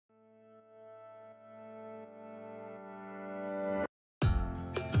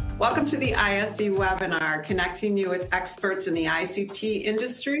Welcome to the ISE webinar, connecting you with experts in the ICT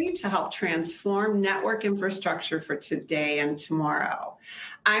industry to help transform network infrastructure for today and tomorrow.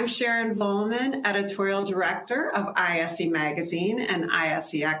 I'm Sharon Volman, Editorial Director of ISE Magazine and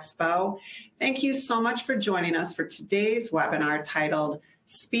ISE Expo. Thank you so much for joining us for today's webinar titled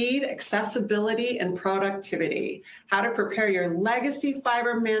Speed, Accessibility, and Productivity, How to Prepare Your Legacy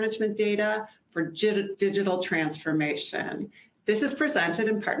Fiber Management Data for Digital Transformation. This is presented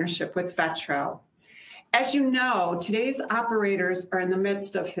in partnership with VETRO. As you know, today's operators are in the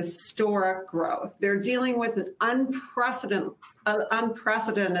midst of historic growth. They're dealing with an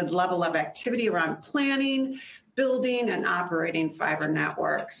unprecedented level of activity around planning, building, and operating fiber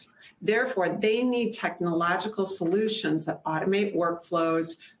networks. Therefore, they need technological solutions that automate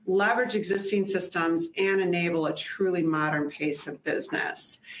workflows, leverage existing systems, and enable a truly modern pace of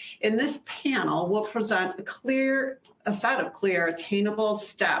business. In this panel, we'll present a set of clear, attainable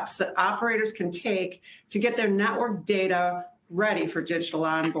steps that operators can take to get their network data ready for digital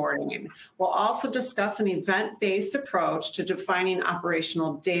onboarding. We'll also discuss an event-based approach to defining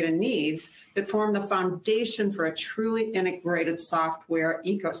operational data needs that form the foundation for a truly integrated software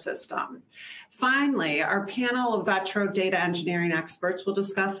ecosystem. Finally, our panel of VETRO data engineering experts will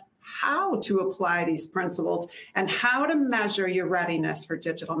discuss how to apply these principles and how to measure your readiness for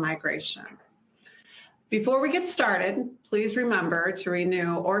digital migration. Before we get started, please remember to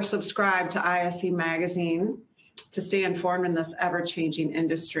renew or subscribe to ISE Magazine to stay informed in this ever-changing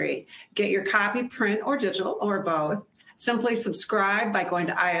industry. Get your copy print or digital or both. Simply subscribe by going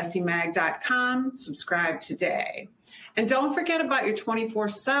to isemag.com. Subscribe today. And don't forget about your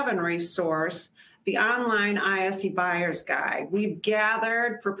 24/7 resource, the online ISE Buyer's Guide. We've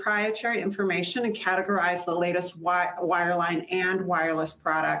gathered proprietary information and categorized the latest wireline and wireless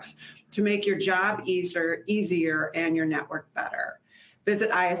products to make your job easier and your network better. Visit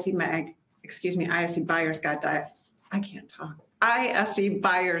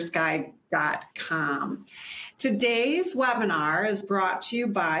ISEBuyersGuide.com. Today's webinar is brought to you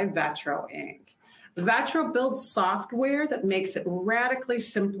by VETRO Inc. VETRO builds software that makes it radically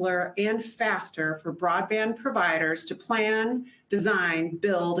simpler and faster for broadband providers to plan, design,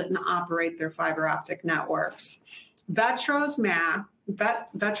 build, and operate their fiber optic networks. VETRO's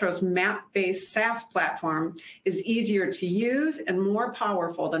map-based SaaS platform is easier to use and more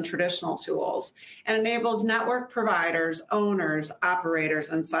powerful than traditional tools, and enables network providers, owners, operators,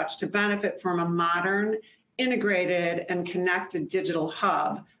 and such to benefit from a modern, integrated, and connected digital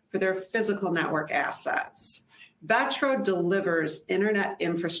hub for their physical network assets. VETRO delivers internet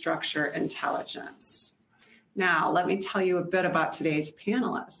infrastructure intelligence. Now, let me tell you a bit about today's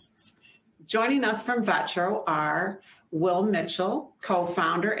panelists. Joining us from VETRO are Will Mitchell,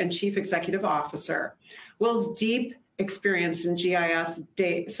 co-founder and chief executive officer. Will's deep experience in GIS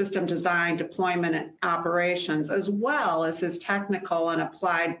system design, deployment, and operations, as well as his technical and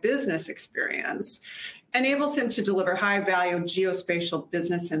applied business experience, enables him to deliver high-value geospatial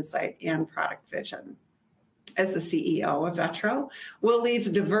business insight and product vision. As the CEO of VETRO, Will leads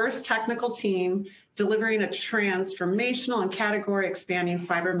a diverse technical team delivering a transformational and category-expanding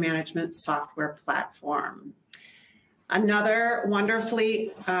fiber management software platform. Another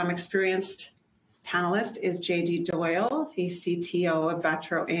wonderfully experienced panelist is JD Doyle. He's CTO of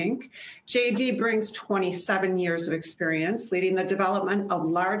VETRO Inc. JD brings 27 years of experience leading the development of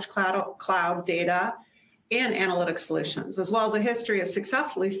large cloud data and analytic solutions, as well as a history of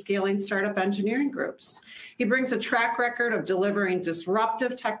successfully scaling startup engineering groups. He brings a track record of delivering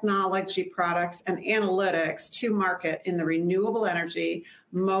disruptive technology products and analytics to market in the renewable energy,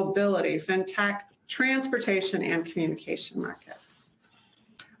 mobility, fintech, transportation, and communication markets.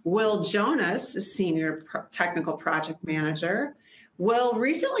 Will Jonas is Senior Technical Project Manager. Will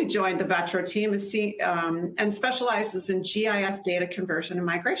recently joined the VETRO team and specializes in GIS data conversion and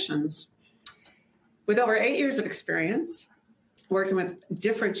migrations. With over 8 years of experience working with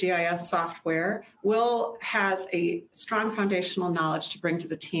different GIS software, Will has a strong foundational knowledge to bring to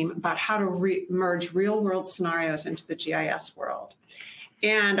the team about how to merge real-world scenarios into the GIS world.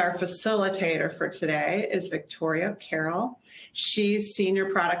 And our facilitator for today is Victoria Carroll. She's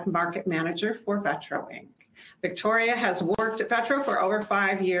Senior Product Market Manager for VETRO Inc. Victoria has worked at VETRO for over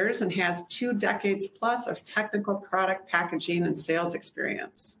 5 years and has 2 decades plus of technical product packaging and sales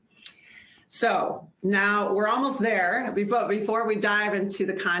experience. So now we're almost there. Before we dive into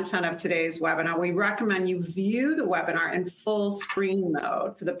the content of today's webinar, we recommend you view the webinar in full screen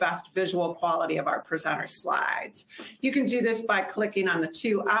mode for the best visual quality of our presenter slides. You can do this by clicking on the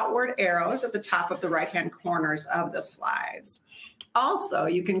 2 outward arrows at the top of the right-hand corners of the slides. Also,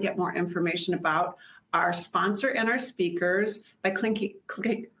 you can get more information about our sponsor and our speakers by clicking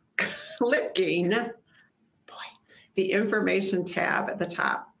clicking the information tab at the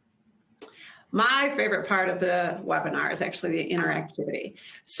top. My favorite part of the webinar is actually the interactivity.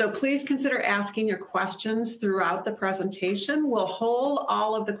 So please consider asking your questions throughout the presentation. We'll hold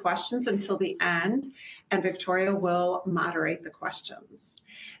all of the questions until the end, and Victoria will moderate the questions.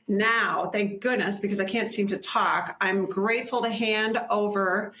 Now, thank goodness, because I can't seem to talk, I'm grateful to hand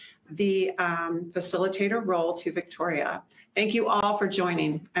over the facilitator role to Victoria. Thank you all for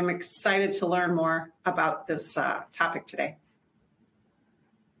joining. I'm excited to learn more about this topic today.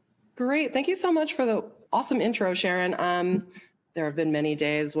 Great. Thank you so much for the awesome intro, Sharon. There have been many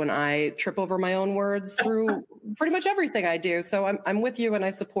days when I trip over my own words through pretty much everything I do. So I'm with you, and I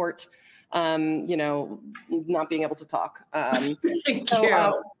support, you know, not being able to talk. Thank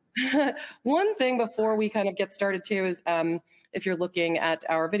you. One thing before we kind of get started too is if you're looking at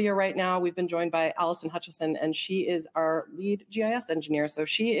our video right now, we've been joined by Alyson Hutchison, and she is our lead GIS engineer. So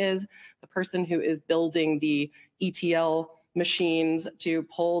she is the person who is building the ETL machines to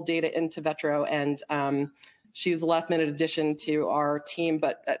pull data into VETRO, and she was the last minute addition to our team.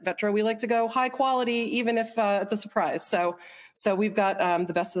 But at VETRO, we like to go high quality, even if it's a surprise. So we've got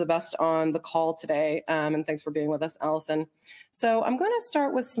the best of the best on the call today, and thanks for being with us, Alyson. So I'm going to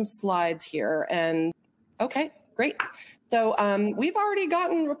start with some slides here, and okay, great. So we've already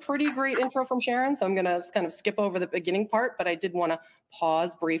gotten a pretty great intro from Sharon, so I'm going to kind of skip over the beginning part, but I did want to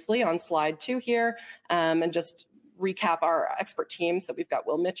pause briefly on slide 2 here and just recap our expert team. So we've got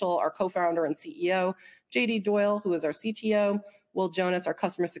Will Mitchell, our co-founder and CEO, JD Doyle, who is our CTO, Will Jonas, our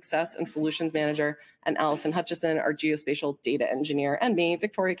customer success and solutions manager, and Alyson Hutchison, our geospatial data engineer, and me,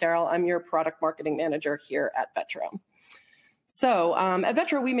 Victoria Carroll. I'm your product marketing manager here at VETRO. So at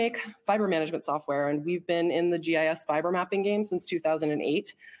VETRO, we make fiber management software, and we've been in the GIS fiber mapping game since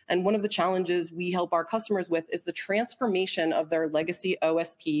 2008. And one of the challenges we help our customers with is the transformation of their legacy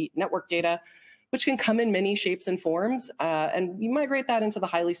OSP network data, which can come in many shapes and forms, and we migrate that into the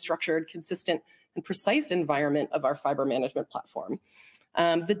highly structured, consistent, and precise environment of our fiber management platform.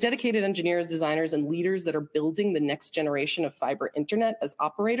 The dedicated engineers, designers, and leaders that are building the next generation of fiber internet as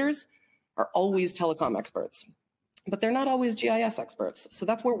operators are always telecom experts, but they're not always GIS experts. So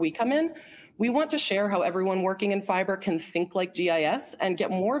that's where we come in. We want to share how everyone working in fiber can think like GIS and get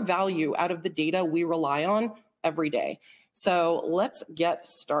more value out of the data we rely on every day. So let's get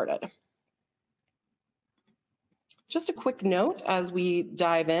started. Just a quick note as we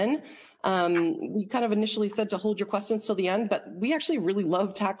dive in. We kind of initially said to hold your questions till the end, but we actually really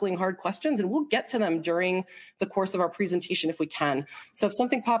love tackling hard questions, and we'll get to them during the course of our presentation if we can. So if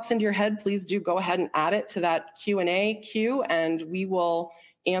something pops into your head, please do go ahead and add it to that Q&A queue, and we will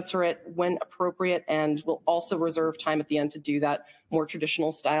answer it when appropriate, and we'll also reserve time at the end to do that more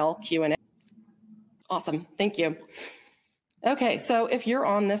traditional style Q&A. Awesome, thank you. Okay, so if you're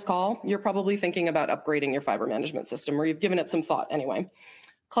on this call, you're probably thinking about upgrading your fiber management system, or you've given it some thought anyway.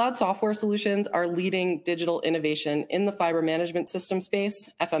 Cloud software solutions are leading digital innovation in the fiber management system space.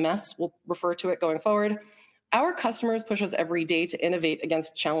 FMS, we'll refer to it going forward. Our customers push us every day to innovate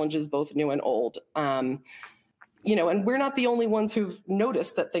against challenges both new and old. You know, and we're not the only ones who've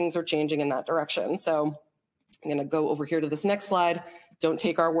noticed that things are changing in that direction. So I'm going to go over here to this next slide. Don't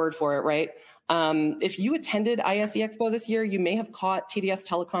take our word for it, right? If you attended ISE Expo this year, you may have caught TDS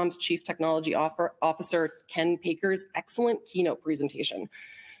Telecom's Chief Technology Officer, Ken Paker's excellent keynote presentation.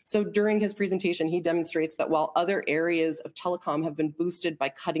 So during his presentation, he demonstrates that while other areas of telecom have been boosted by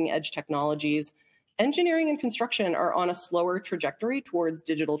cutting-edge technologies, engineering and construction are on a slower trajectory towards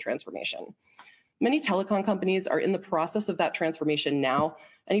digital transformation. Many telecom companies are in the process of that transformation now,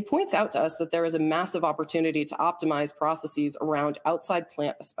 and he points out to us that there is a massive opportunity to optimize processes around outside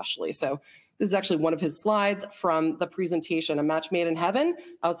plant especially. So this is actually one of his slides from the presentation, A Match Made in Heaven,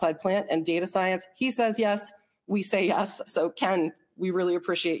 Outside Plant and Data Science. He says yes, we say yes. So Ken, we really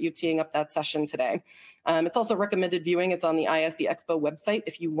appreciate you teeing up that session today. It's also recommended viewing. It's on the ISE Expo website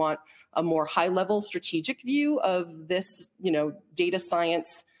if you want a more high-level strategic view of this, data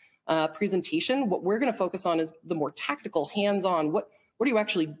science presentation. What we're going to focus on is the more tactical, hands-on. What are you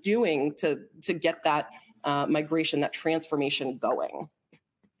actually doing to get that migration, that transformation going?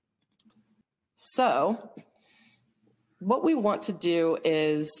 So what we want to do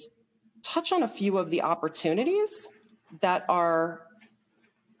is touch on a few of the opportunities that are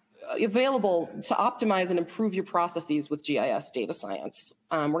available to optimize and improve your processes with GIS data science.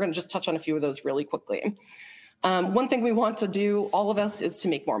 We're going to just touch on a few of those really quickly. One thing we want to do, all of us, is to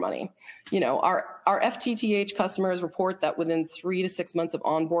make more money. You know, our FTTH customers report that within 3 to 6 months of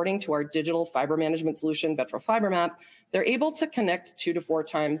onboarding to our digital fiber management solution, VETRO FiberMap, they're able to connect 2 to 4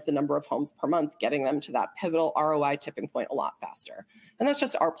 times the number of homes per month, getting them to that pivotal ROI tipping point a lot faster. And that's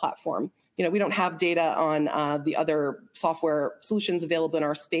just our platform. You know, we don't have data on the other software solutions available in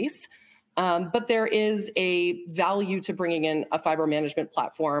our space, but there is a value to bringing in a fiber management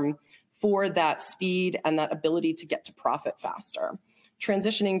platform for that speed and that ability to get to profit faster.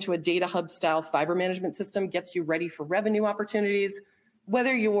 Transitioning to a data hub style fiber management system gets you ready for revenue opportunities,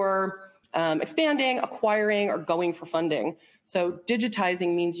 whether you're expanding, acquiring, or going for funding. So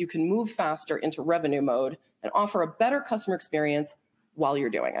digitizing means you can move faster into revenue mode and offer a better customer experience while you're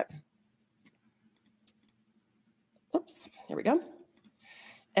doing it. Oops, here we go.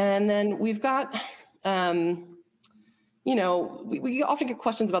 And then we've got, you know, we often get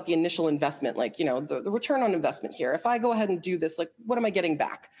questions about the initial investment, like, you know, the return on investment here. If I go ahead and do this, like, what am I getting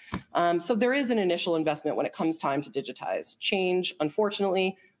back? So there is an initial investment when it comes time to digitize. Change,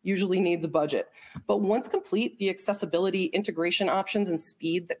 unfortunately, usually needs a budget. But once complete, the accessibility, integration options, and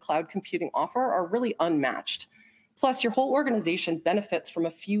speed that cloud computing offer are really unmatched. Plus, your whole organization benefits from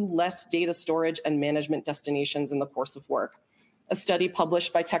a few less data storage and management destinations in the course of work. A study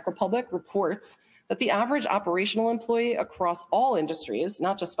published by Tech Republic reports that the average operational employee across all industries,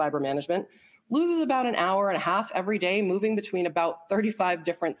 not just fiber management, loses about an hour and a half every day moving between about 35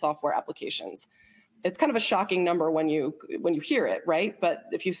 different software applications. It's kind of a shocking number when you hear it, right? But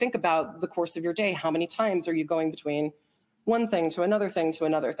if you think about the course of your day, how many times are you going between one thing to another thing to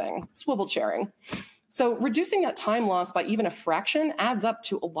another thing? Swivel chairing. So reducing that time loss by even a fraction adds up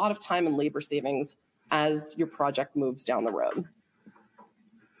to a lot of time and labor savings as your project moves down the road.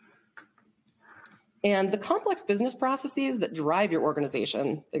 And the complex business processes that drive your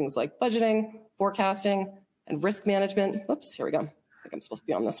organization, things like budgeting, forecasting, and risk management. Whoops, here we go. I think I'm supposed to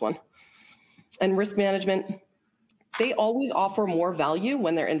be on this one. And risk management, they always offer more value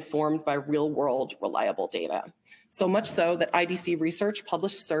when they're informed by real-world, reliable data. So much so that IDC Research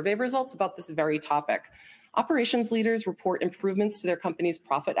published survey results about this very topic. Operations leaders report improvements to their company's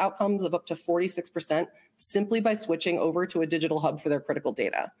profit outcomes of up to 46% simply by switching over to a digital hub for their critical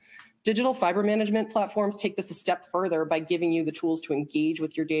data. Digital fiber management platforms take this a step further by giving you the tools to engage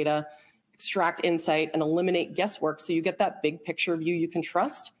with your data, extract insight, and eliminate guesswork so you get that big picture view you can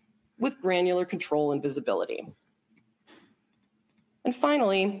trust with granular control and visibility. And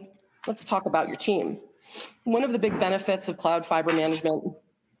finally, let's talk about your team. One of the big benefits of cloud fiber management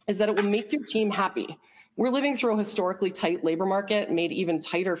is that it will make your team happy. We're living through a historically tight labor market, made even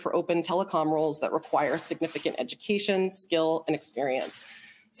tighter for open telecom roles that require significant education, skill, and experience.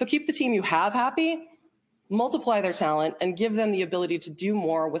 So keep the team you have happy, multiply their talent, and give them the ability to do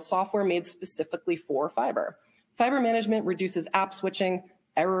more with software made specifically for fiber. Fiber management reduces app switching,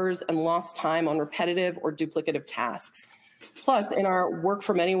 errors, and lost time on repetitive or duplicative tasks. Plus, in our work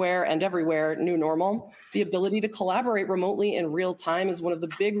from anywhere and everywhere new normal, the ability to collaborate remotely in real time is one of the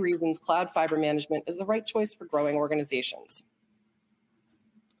big reasons cloud fiber management is the right choice for growing organizations.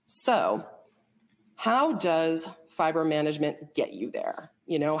 So, how does fiber management get you there?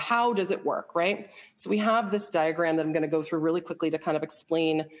 You know, how does it work, right? So we have this diagram that I'm going to go through really quickly to kind of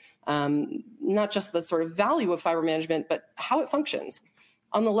explain not just the sort of value of fiber management, but how it functions.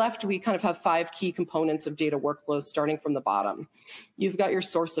 On the left, we kind of have 5 key components of data workflows starting from the bottom. You've got your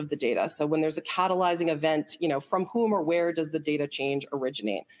source of the data. So when there's a catalyzing event, you know, from whom or where does the data change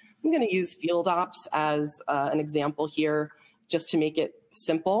originate? I'm going to use field ops as an example here just to make it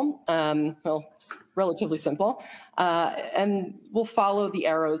simple, well, relatively simple, and we'll follow the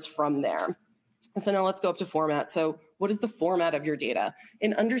arrows from there. So now let's go up to format. So what is the format of your data?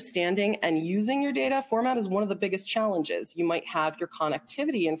 In understanding and using your data, format is one of the biggest challenges. You might have your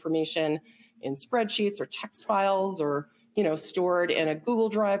connectivity information in spreadsheets or text files or, you know, stored in a Google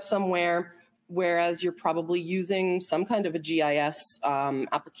Drive somewhere, whereas you're probably using some kind of a GIS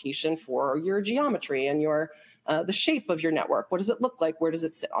application for your geometry and your the shape of your network. What does it look like? Where does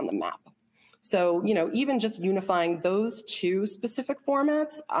it sit on the map? So, you know, even just unifying those 2 specific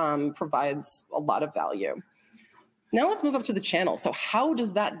formats provides a lot of value. Now let's move up to the channel. So how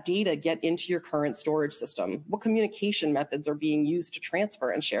does that data get into your current storage system? What communication methods are being used to transfer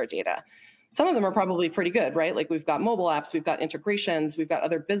and share data? Some of them are probably pretty good, right? Like we've got mobile apps, we've got integrations, we've got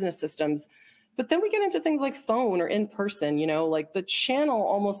other business systems. But then we get into things like phone or in person, you know, like the channel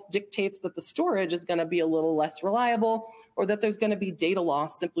almost dictates that the storage is going to be a little less reliable or that there's going to be data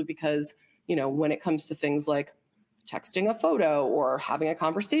loss simply because, you know, when it comes to things like texting a photo or having a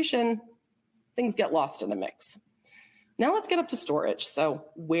conversation, things get lost in the mix. Now let's get up to storage. So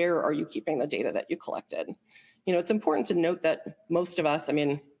where are you keeping the data that you collected? it's important to note that most of us, I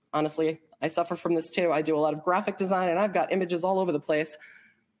mean, honestly, I suffer from this too. I do a lot of graphic design and I've got images all over the place.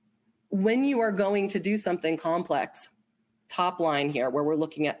 When you are going to do something complex, top line here, where we're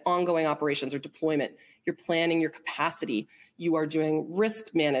looking at ongoing operations or deployment, you're planning your capacity, you are doing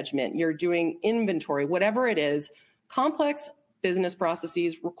risk management, you're doing inventory, whatever it is, complex business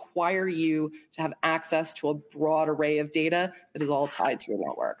processes require you to have access to a broad array of data that is all tied to your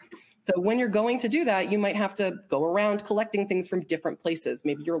network. So when you're going to do that, you might have to go around collecting things from different places.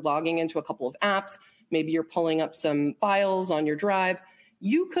 Maybe you're logging into a couple of apps, maybe you're pulling up some files on your drive.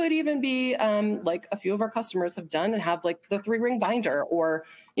 You could even be like a few of our customers have done and have like the 3-ring binder or,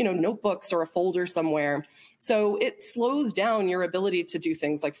 notebooks or a folder somewhere. So it slows down your ability to do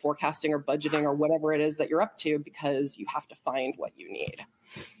things like forecasting or budgeting or whatever it is that you're up to because you have to find what you need.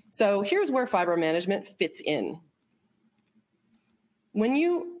 So here's where fiber management fits in. When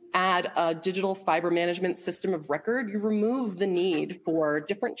you add a digital fiber management system of record, you remove the need for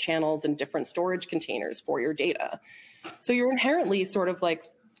different channels and different storage containers for your data. So you're inherently sort of like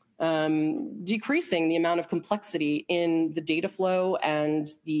decreasing the amount of complexity in the data flow and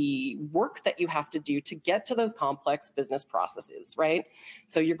the work that you have to do to get to those complex business processes, right?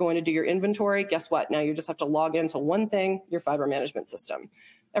 So you're going to do your inventory. Guess what? Now you just have to log into one thing, your fiber management system.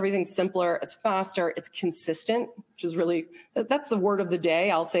 Everything's simpler, it's faster, it's consistent, which is really, that's the word of the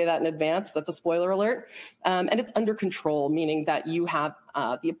day. I'll say that in advance. That's a spoiler alert. And it's under control, meaning that you have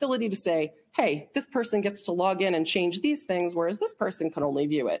the ability to say, hey, this person gets to log in and change these things, whereas this person can only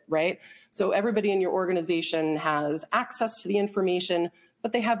view it, right? So everybody in your organization has access to the information,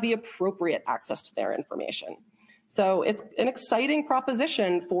 but they have the appropriate access to their information. So it's an exciting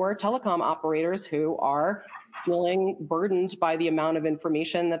proposition for telecom operators who are feeling burdened by the amount of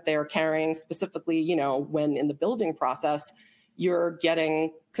information that they're carrying, specifically, when in the building process, you're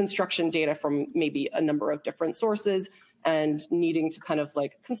getting construction data from maybe a number of different sources and needing to kind of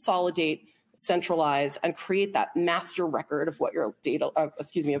like consolidate, centralize, and create that master record of what your data, of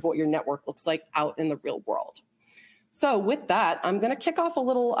what your network looks like out in the real world. So with that, I'm going to kick off a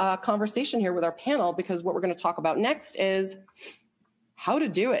little conversation here with our panel, because what we're going to talk about next is how to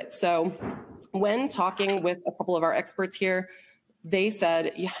do it. So when talking with a couple of our experts here, they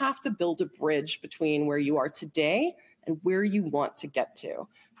said you have to build a bridge between where you are today and where you want to get to.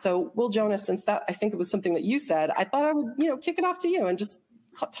 So Will, Jonas, since that I think it was something that you said, I thought I would kick it off to you and just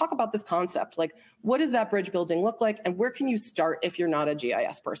talk about this concept. Like, what does that bridge building look like, and where can you start if you're not a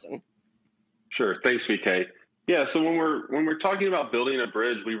GIS person? Sure. Thanks, VK. Yeah. So when we're talking about building a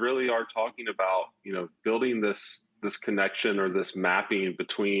bridge, we really are talking about building this connection or this mapping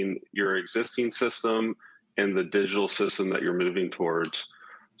between your existing system and the digital system that you're moving towards.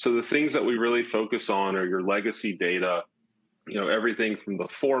 So the things that we really focus on are your legacy data, everything from the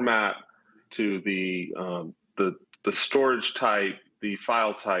format to the storage type, the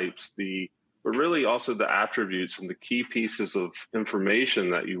file types, but really also the attributes and the key pieces of information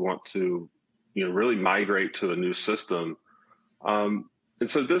that you want to really migrate to a new system. And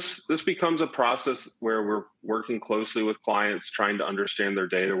so this becomes a process where we're working closely with clients, trying to understand their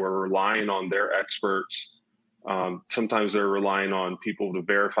data. We're relying on their experts. Sometimes they're relying on people to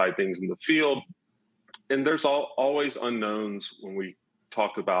verify things in the field. And there's always unknowns when we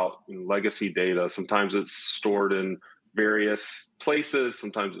talk about legacy data. Sometimes it's stored in various places.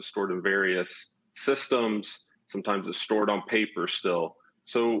 Sometimes it's stored in various systems. Sometimes it's stored on paper still.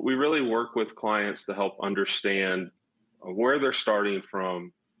 So we really work with clients to help understand where they're starting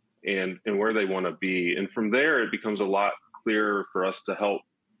from and where they want to be. And from there, it becomes a lot clearer for us to help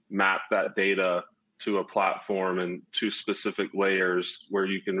map that data to a platform and to specific layers where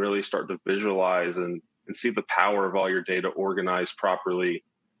you can really start to visualize and see the power of all your data organized properly,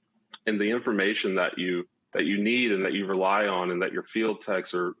 and the information that you need and that you rely on and that your field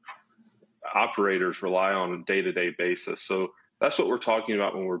techs or operators rely on a day-to-day basis. So that's what we're talking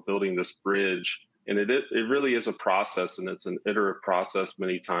about when we're building this bridge. And it really is a process, and it's an iterative process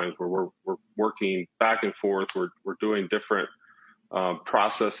many times where we're working back and forth. We're doing different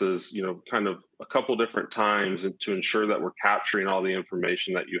processes, kind of a couple different times, and to ensure that we're capturing all the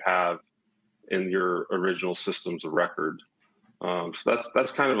information that you have in your original systems of record. So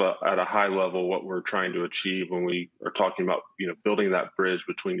that's kind of at a high level what we're trying to achieve when we are talking about building that bridge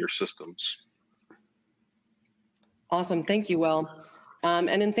between your systems. Awesome, thank you, Will. And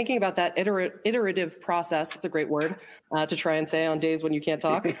in thinking about that iterative process, that's a great word to try and say on days when you can't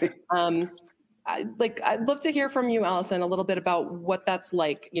talk. I'd love to hear from you, Alyson, a little bit about what that's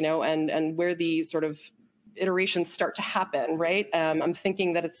like, and where the sort of iterations start to happen, right? I'm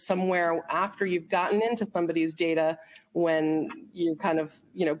thinking that it's somewhere after you've gotten into somebody's data when you're kind of,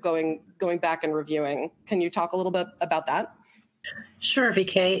 going back and reviewing. Can you talk a little bit about that? Sure,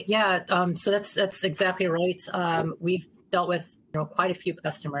 VK. Yeah, so that's exactly right. We've dealt with quite a few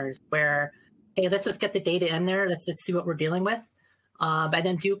customers where, hey, let's just get the data in there. Let's see what we're dealing with, and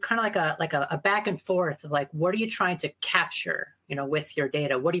then do kind of like a back and forth of like, what are you trying to capture, with your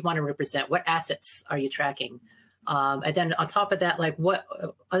data? What do you want to represent? What assets are you tracking? And then on top of that, like what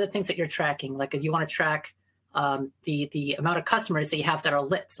other things that you're tracking? Like if you want to track the amount of customers that you have that are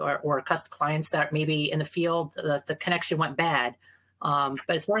lit, or clients that maybe in the field the connection went bad. But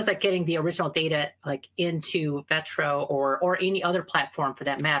as far as like getting the original data like into VETRO or any other platform for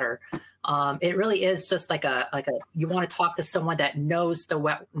that matter, it really is just like a you want to talk to someone that knows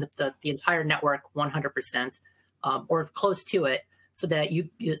the entire network 100%, or close to it, so that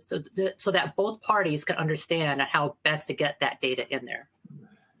so that both parties can understand how best to get that data in there.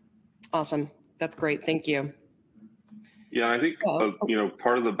 Awesome, that's great. Thank you. Yeah, I think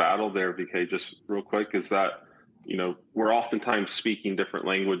part of the battle there, VK, just real quick, is that we're oftentimes speaking different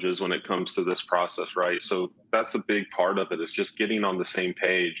languages when it comes to this process, right? So that's a big part of it, is just getting on the same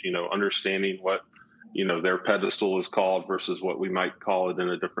page, understanding what, their pedestal is called versus what we might call it in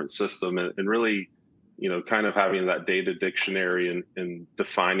a different system, and really, kind of having that data dictionary and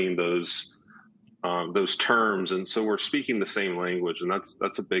defining those terms. And so we're speaking the same language, and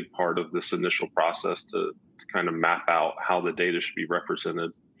that's a big part of this initial process to kind of map out how the data should be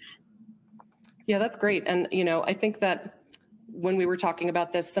represented. Yeah, that's great. And, I think that when we were talking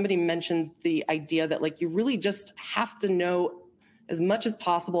about this, somebody mentioned the idea that like you really just have to know as much as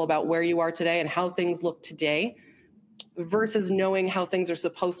possible about where you are today and how things look today versus knowing how things are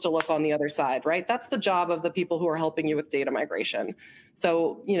supposed to look on the other side, right? That's the job of the people who are helping you with data migration.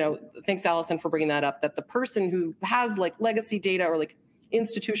 So, thanks, Alyson, for bringing that up, that the person who has like legacy data or like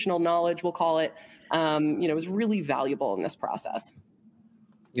institutional knowledge, we'll call it, is really valuable in this process.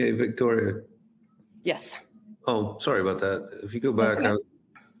 Yeah, Victoria. Yes. Oh, sorry about that. If you go back, I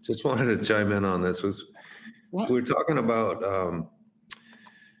just wanted to chime in on this. We're talking about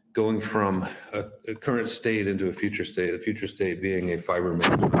going from a current state into a future state being a fiber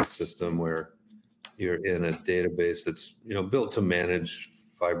management system where you're in a database that's built to manage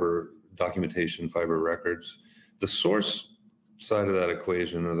fiber documentation, fiber records. The source side of that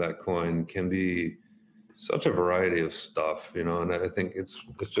equation or that coin can be such a variety of stuff, and I think it's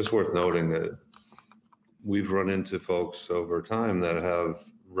just worth noting that we've run into folks over time that have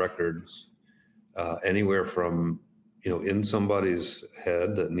records anywhere from, in somebody's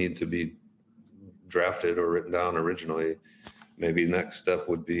head that need to be drafted or written down originally. Maybe next step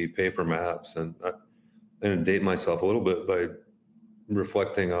would be paper maps. And I'm going to date myself a little bit by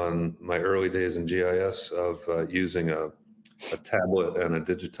reflecting on my early days in GIS of using a tablet and a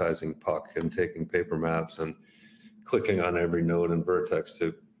digitizing puck and taking paper maps and clicking on every node and vertex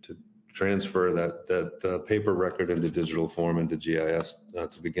to transfer that paper record into digital form into GIS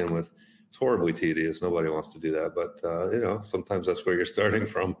to begin with. It's horribly tedious. Nobody wants to do that, but sometimes that's where you're starting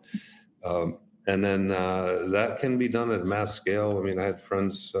from. And then that can be done at mass scale. I mean, I had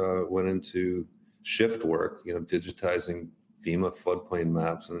friends went into shift work, digitizing FEMA floodplain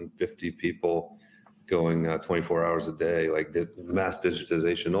maps, and 50 people going 24 hours a day, like mass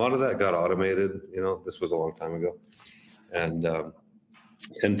digitization. A lot of that got automated. This was a long time ago,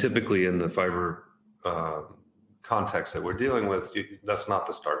 and typically in the fiber context that we're dealing with, that's not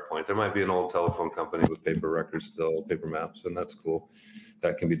the start point. There might be an old telephone company with paper records still, paper maps, and that's cool.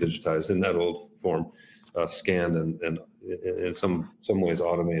 That can be digitized in that old form, scanned and in some ways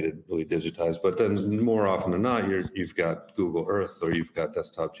automatedly digitized. But then more often than not, you've got Google Earth, or you've got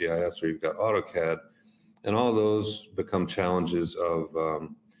desktop GIS, or you've got AutoCAD, and all those become challenges of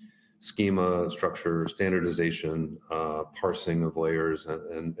schema, structure, standardization, parsing of layers,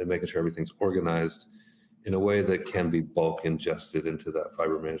 and making sure everything's organized in a way that can be bulk ingested into that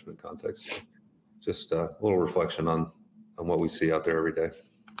fiber management context. Just a little reflection on what we see out there every day.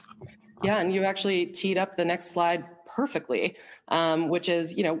 Yeah, and you actually teed up the next slide perfectly, which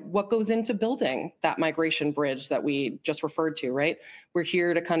is, what goes into building that migration bridge that we just referred to, right? We're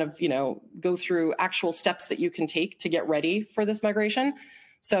here to kind of, go through actual steps that you can take to get ready for this migration.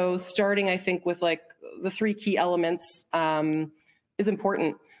 So starting, I think, with like the 3 key elements is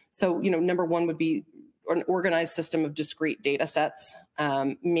important. So, number 1 would be an organized system of discrete data sets,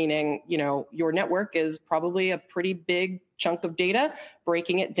 meaning, your network is probably a pretty big chunk of data.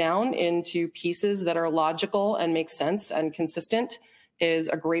 Breaking it down into pieces that are logical and make sense and consistent is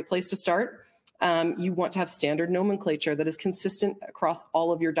a great place to start. You want to have standard nomenclature that is consistent across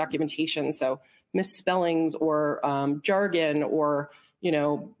all of your documentation. So misspellings or jargon, or, you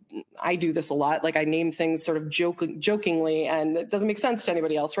know, I do this a lot. Like I name things sort of jokingly, and it doesn't make sense to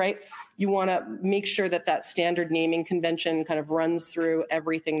anybody else, right? You want to make sure that that standard naming convention kind of runs through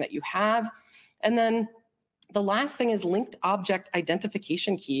everything that you have. And then the last thing is linked object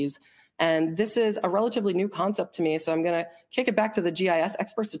identification keys. And this is a relatively new concept to me. So I'm going to kick it back to the GIS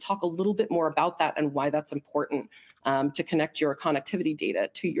experts to talk a little bit more about that and why that's important to connect your connectivity data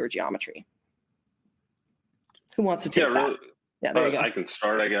to your geometry. Who wants to take that? Really, yeah, there you go. I can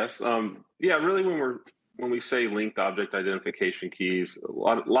start, I guess. Yeah, really, when we say linked object identification keys,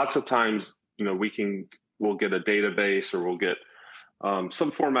 lots of times, you know, we'll get a database, or we'll get some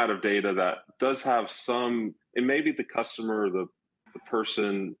format of data that does have some. And maybe the customer or the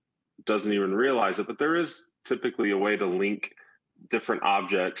person doesn't even realize it, but there is typically a way to link different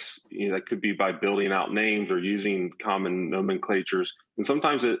objects. You know, that could be by building out names or using common nomenclatures. And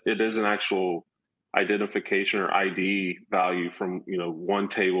sometimes it is an actual identification or ID value from, you know, one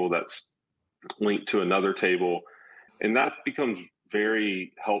table that's linked to another table. And that becomes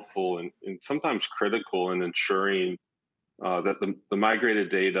very helpful and sometimes critical in ensuring that the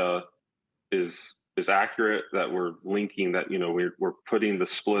migrated data is accurate, that we're linking, that, you know, we're putting the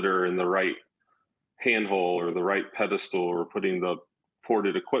splitter in the right handhole or the right pedestal, or putting the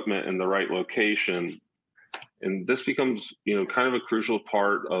ported equipment in the right location. And this becomes, you know, kind of a crucial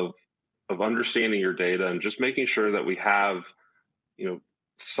part of understanding your data, and just making sure that we have, you know,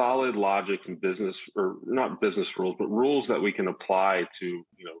 solid logic and business, or not business rules, but rules that we can apply to,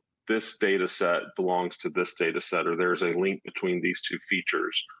 you know, this data set belongs to this data set, or there's a link between these two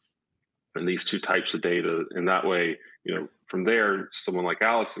features and these two types of data. And that way, you know, from there, someone like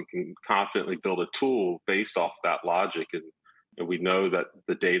Alyson can confidently build a tool based off that logic. And we know that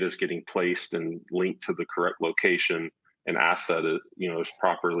the data is getting placed and linked to the correct location, and asset, you know, is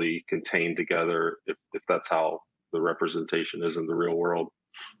properly contained together, if that's how the representation is in the real world.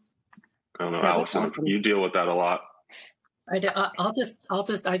 I don't know, yeah, Alyson, awesome. You deal with that a lot. I just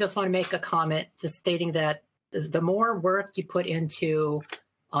want to make a comment, just stating that the more work you put into,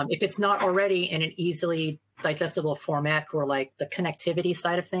 if it's not already in an easily digestible format for like the connectivity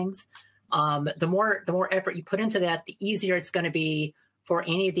side of things, the more effort you put into that, the easier it's going to be for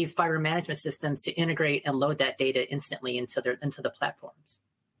any of these fiber management systems to integrate and load that data instantly into the platforms.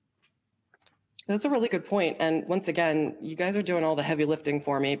 That's a really good point. And once again, you guys are doing all the heavy lifting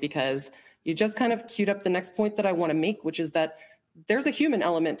for me, because you just kind of queued up the next point that I want to make, which is that there's a human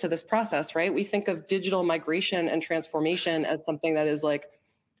element to this process, right? We think of digital migration and transformation as something that is like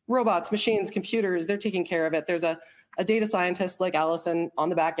robots, machines, computers, they're taking care of it. There's a data scientist like Alyson on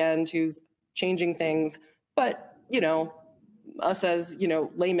the back end who's changing things. But, you know, us as, you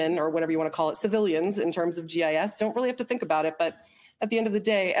know, laymen, or whatever you want to call it, civilians in terms of GIS, don't really have to think about it. But at the end of the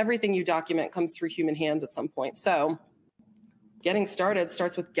day, everything you document comes through human hands at some point. So getting started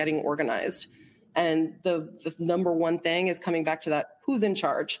starts with getting organized. And the number one thing is coming back to that, who's in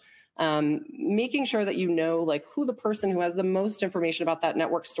charge? Making sure that you know, like, who the person who has the most information about that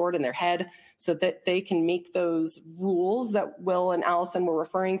network stored in their head, so that they can make those rules that Will and Alyson were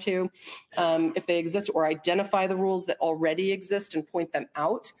referring to, if they exist, or identify the rules that already exist and point them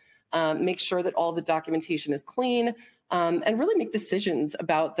out. Make sure that all the documentation is clean, and really make decisions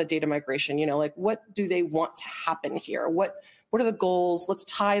about the data migration. You know, like, what do they want to happen here? What are the goals? Let's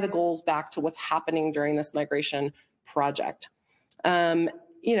tie the goals back to what's happening during this migration project.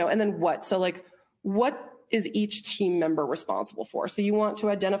 You know, and then what? So like, what is each team member responsible for? So you want to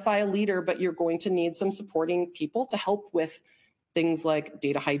identify a leader, but you're going to need some supporting people to help with things like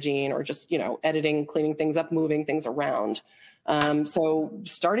data hygiene, or just, you know, editing, cleaning things up, moving things around. So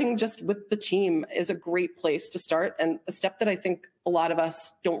starting just with the team is a great place to start, and a step that I think a lot of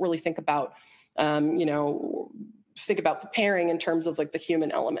us don't really think about, you know, think about preparing in terms of like the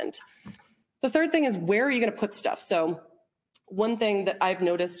human element. The third thing is, where are you going to put stuff? So one thing that I've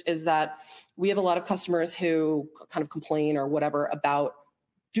noticed is that we have a lot of customers who kind of complain or whatever about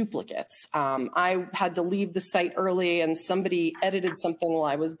duplicates. I had to leave the site early and somebody edited something while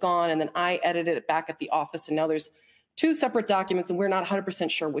I was gone, and then I edited it back at the office, and now there's two separate documents and we're not 100%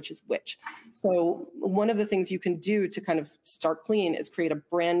 sure which is which. So one of the things you can do to kind of start clean is create a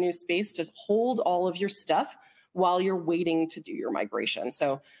brand new space to hold all of your stuff while you're waiting to do your migration.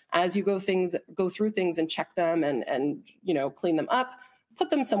 So as you go through things and check them and you know, clean them up, put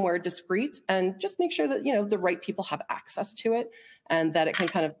them somewhere discreet, and just make sure that, you know, the right people have access to it, and that it can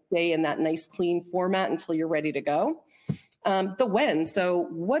kind of stay in that nice clean format until you're ready to go. The when. So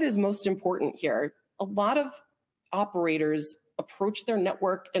what is most important here? A lot of operators approach their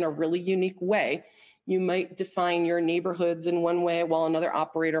network in a really unique way. You might define your neighborhoods in one way while another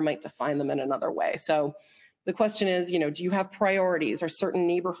operator might define them in another way. So the question is, do you have priorities? Are certain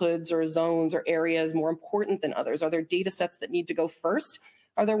neighborhoods or zones or areas more important than others? Are there data sets that need to go first?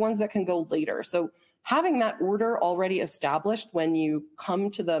 Are there ones that can go later? So having that order already established when you come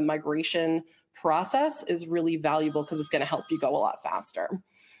to the migration process is really valuable because it's going to help you go a lot faster.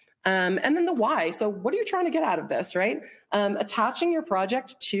 And then the why. So what are you trying to get out of this, right? Attaching your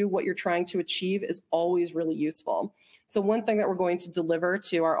project to what you're trying to achieve is always really useful. So one thing that we're going to deliver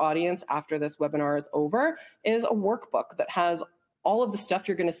to our audience after this webinar is over is a workbook that has all of the stuff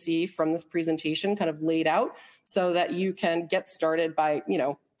you're going to see from this presentation kind of laid out so that you can get started by,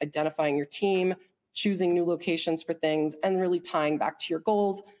 identifying your team, choosing new locations for things, and really tying back to your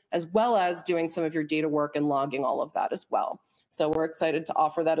goals, as well as doing some of your data work and logging all of that as well. So we're excited to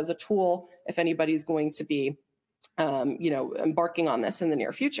offer that as a tool if anybody's going to be, embarking on this in the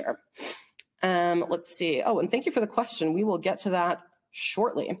near future. Let's see. Oh, and thank you for the question. We will get to that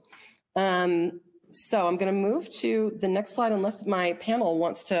shortly. So I'm going to move to the next slide unless my panel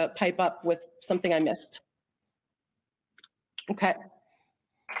wants to pipe up with something I missed. Okay.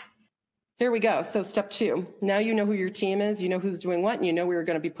 Here we go. So step 2. Now you know who your team is, you know who's doing what, and you know where you're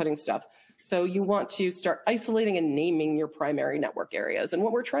going to be putting stuff. So you want to start isolating and naming your primary network areas. And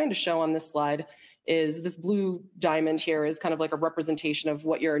what we're trying to show on this slide is this blue diamond here is kind of like a representation of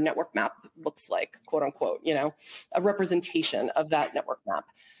what your network map looks like, quote unquote, a representation of that network map.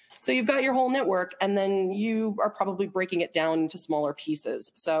 So you've got your whole network, and then you are probably breaking it down into smaller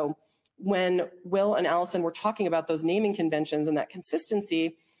pieces. So when Will and Alyson were talking about those naming conventions and that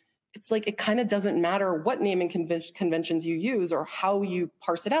consistency, it's like it kind of doesn't matter what naming conventions you use or how you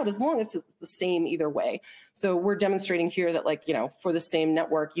parse it out, as long as it's the same either way. So we're demonstrating here that, for the same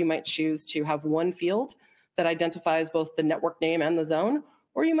network, you might choose to have one field that identifies both the network name and the zone,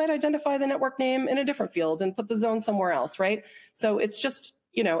 or you might identify the network name in a different field and put the zone somewhere else, right? So it's just,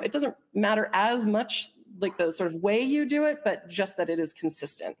 it doesn't matter as much like the sort of way you do it, but just that it is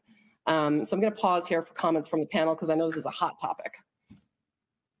consistent. So I'm going to pause here for comments from the panel because I know this is a hot topic.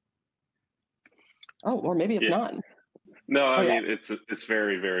 Oh, or maybe it's not. No, I mean, it's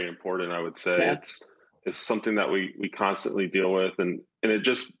very, very important, I would say. Yeah. It's something that we constantly deal with. And it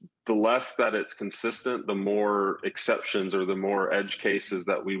just, the less that it's consistent, the more exceptions or the more edge cases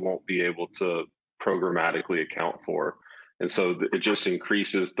that we won't be able to programmatically account for. And so it just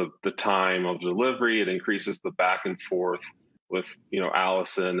increases the time of delivery. It increases the back and forth with,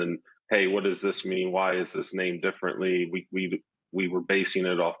 Alyson and, hey, what does this mean? Why is this named differently? We were basing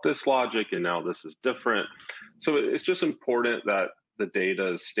it off this logic and now this is different. So it's just important that the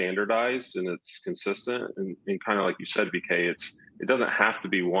data is standardized and it's consistent. And kind of like you said, BK, it doesn't have to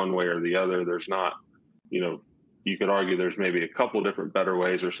be one way or the other. There's not, you could argue there's maybe a couple different better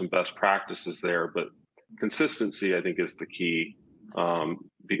ways or some best practices there, but consistency, I think, is the key,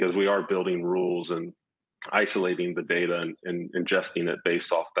 because we are building rules and isolating the data and ingesting it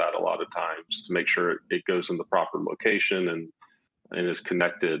based off that a lot of times to make sure it goes in the proper location and is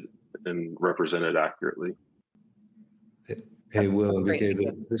connected and represented accurately. Hey, Will and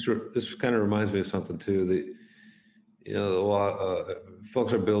BK, this kind of reminds me of something too.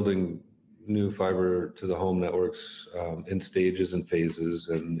 Folks are building new fiber to the home networks in stages and phases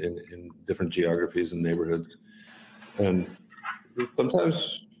and in different geographies and neighborhoods. And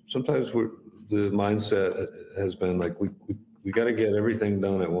sometimes the mindset has been like, we got to get everything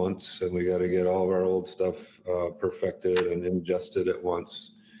done at once, and we got to get all of our old stuff perfected and ingested at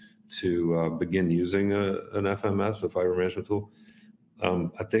once to begin using an FMS, a fiber management tool.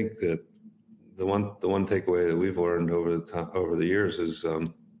 I think that the one takeaway that we've learned over the years is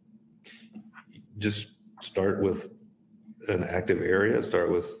just start with an active area.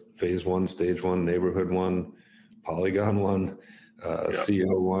 Start with phase 1, stage 1, neighborhood 1, polygon 1.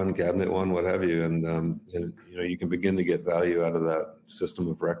 CO 1, cabinet 1, what have you, and you can begin to get value out of that system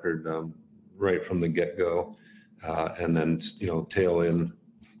of record right from the get-go, and then tail in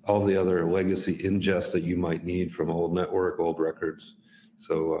all the other legacy ingest that you might need from old network, old records.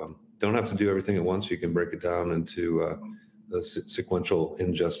 So don't have to do everything at once. You can break it down into a sequential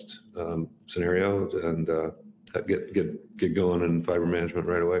ingest scenario and get going in fiber management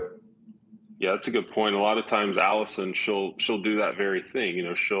right away. Yeah, that's a good point. A lot of times, Alyson, she'll do that very thing.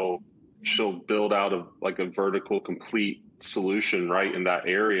 She'll build out a vertical complete solution right in that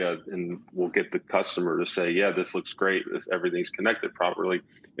area, and we'll get the customer to say, "Yeah, this looks great. Everything's connected properly."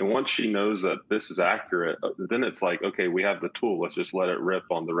 And once she knows that this is accurate, then it's like, okay, we have the tool. Let's just let it rip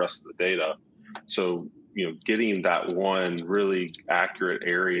on the rest of the data. So getting that one really accurate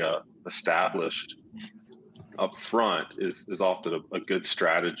area established up front is often a good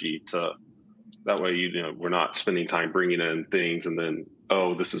strategy to, that way, we're not spending time bringing in things and then,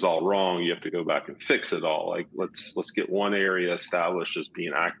 oh, this is all wrong. You have to go back and fix it all. Like, let's get one area established as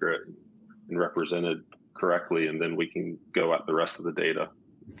being accurate and represented correctly, and then we can go at the rest of the data.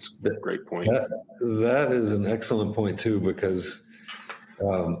 It's a great point. That is an excellent point too, because,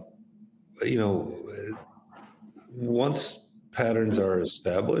 once patterns are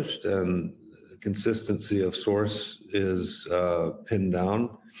established and consistency of source is pinned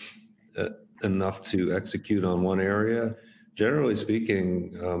down enough to execute on one area, generally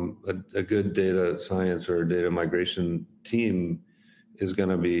speaking, a good data science or data migration team is going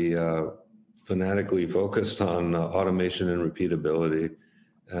to be fanatically focused on automation and repeatability.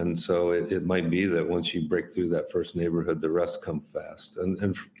 And so it might be that once you break through that first neighborhood, the rest come fast.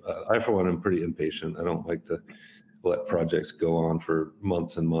 And I, for one, am pretty impatient. I don't like to let projects go on for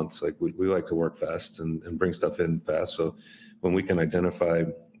months and months. Like we like to work fast and bring stuff in fast. So when we can identify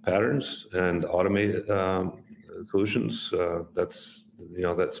patterns and automate solutions,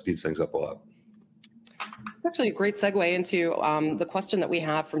 that speeds things up a lot. Actually, a great segue into the question that we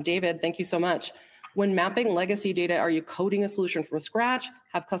have from David. Thank you so much. When mapping legacy data, are you coding a solution from scratch,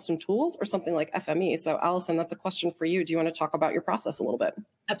 have custom tools, or something like FME? So Alyson, that's a question for you. Do you want to talk about your process a little bit?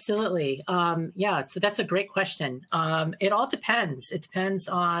 Absolutely. Yeah, so that's a great question. It all depends. It depends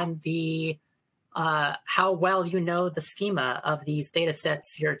on the how well you know the schema of these data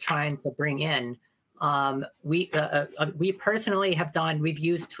sets you're trying to bring in. We personally have we've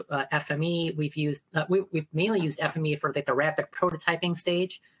used FME. We've mainly used FME for like the rapid prototyping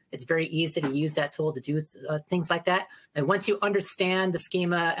stage. It's very easy to use that tool to do things like that. And once you understand the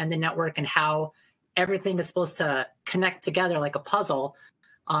schema and the network and how everything is supposed to connect together like a puzzle,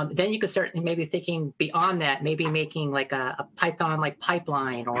 then you can start maybe thinking beyond that, maybe making like a Python like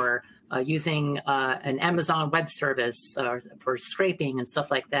pipeline, or using an Amazon Web Service for scraping and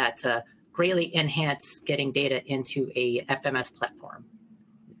stuff like that to greatly enhance getting data into a FMS platform.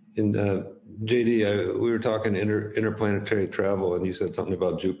 And JD, we were talking interplanetary travel, and you said something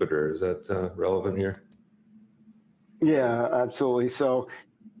about Jupiter. Is that relevant here? Yeah, absolutely. So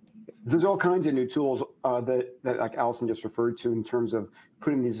there's all kinds of new tools that like Alyson just referred to in terms of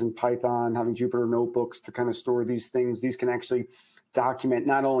putting these in Python, having Jupyter notebooks to kind of store these things. These can actually document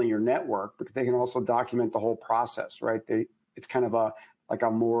not only your network, but they can also document the whole process, right? It's kind of a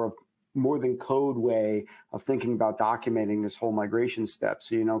more than code way of thinking about documenting this whole migration step.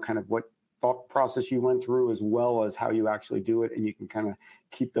 So you know kind of what thought process you went through as well as how you actually do it, and you can kind of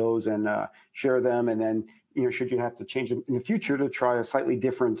keep those and share them. And then should you have to change them in the future to try a slightly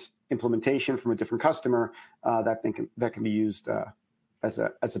different implementation from a different customer, that can be used as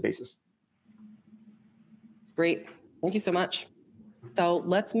a basis. Great, thank you so much. So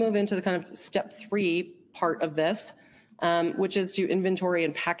let's move into the kind of step 3 part of this, which is to inventory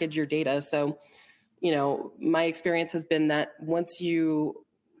and package your data. So, my experience has been that once you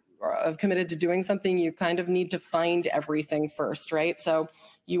have committed to doing something, you kind of need to find everything first, right? So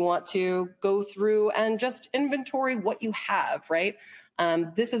you want to go through and just inventory what you have, right?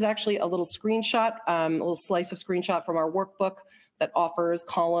 This is actually a little screenshot, a little slice of screenshot from our workbook that offers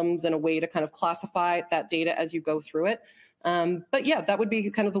columns and a way to kind of classify that data as you go through it. But yeah, that would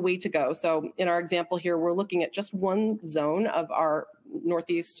be kind of the way to go. So in our example here, we're looking at just one zone of our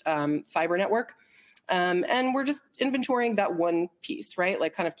Northeast fiber network. And we're just inventorying that one piece, right?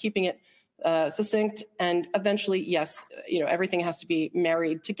 Like kind of keeping it succinct, and eventually, yes, everything has to be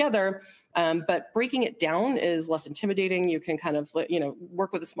married together. But breaking it down is less intimidating. You can kind of,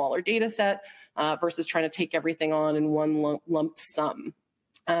 work with a smaller data set versus trying to take everything on in one lump sum.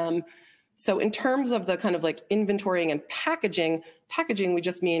 So in terms of the kind of like inventorying and packaging, we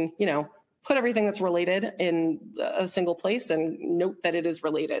just mean, put everything that's related in a single place and note that it is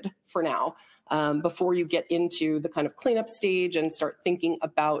related for now, before you get into the kind of cleanup stage and start thinking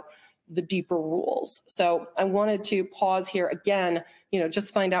about the deeper rules. So I wanted to pause here again,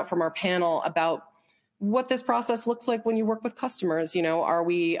 just find out from our panel about what this process looks like when you work with customers. Are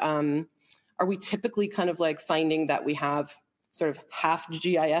we typically kind of like finding that we have sort of half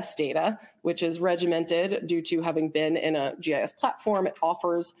GIS data, which is regimented due to having been in a GIS platform? It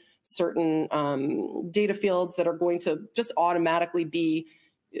offers certain data fields that are going to just automatically be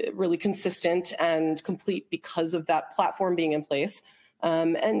really consistent and complete because of that platform being in place.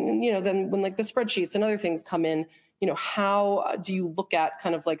 And then when like the spreadsheets and other things come in, how do you look at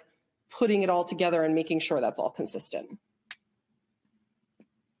kind of like putting it all together and making sure that's all consistent?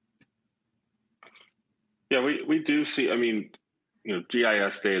 Yeah, we do see,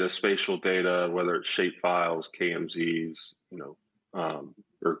 GIS data, spatial data, whether it's shape files, KMZs,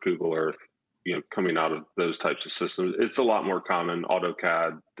 or Google Earth coming out of those types of systems. It's a lot more common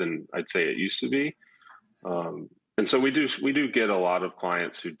AutoCAD than I'd say it used to be. And so we do get a lot of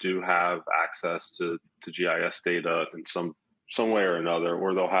clients who do have access to GIS data in some way or another,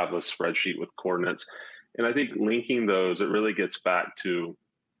 or they'll have a spreadsheet with coordinates. And I think linking those, it really gets back to,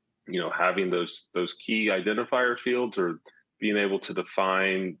 having those key identifier fields, or being able to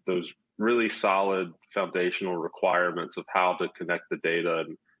define those really solid foundational requirements of how to connect the data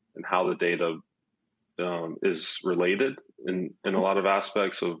and how the data is related in a lot of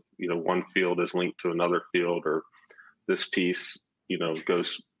aspects of, one field is linked to another field, or this piece,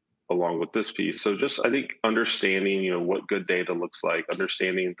 goes along with this piece. So just, I think, understanding, what good data looks like,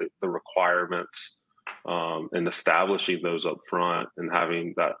 understanding the requirements, and establishing those up front, and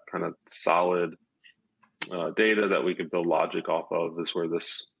having that kind of solid data that we can build logic off of is where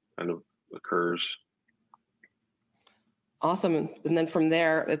this kind of occurs. Awesome. And then from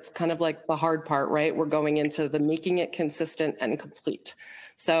there, it's kind of like the hard part, right? We're going into the making it consistent and complete.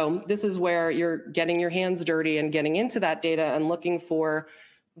 So this is where you're getting your hands dirty and getting into that data and looking for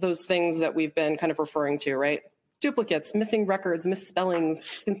those things that we've been kind of referring to, right? Duplicates, missing records, misspellings,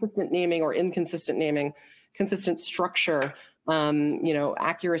 consistent naming or inconsistent naming, consistent structure,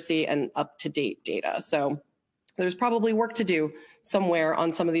 accuracy, and up-to-date data. So there's probably work to do somewhere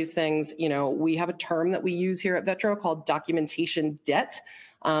on some of these things. We have a term that we use here at VETRO called documentation debt.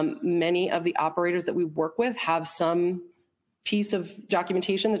 Many of the operators that we work with have some piece of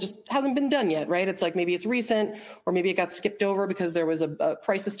documentation that just hasn't been done yet, right? It's like maybe it's recent, or maybe it got skipped over because there was a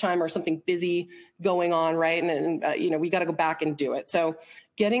crisis time or something busy going on, right? And we got to go back and do it. So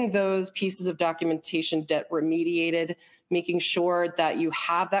getting those pieces of documentation debt remediated, making sure that you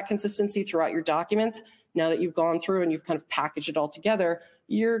have that consistency throughout your documents. Now that you've gone through and you've kind of packaged it all together,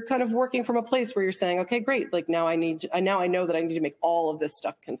 you're kind of working from a place where you're saying, okay, great. Like now I know that I need to make all of this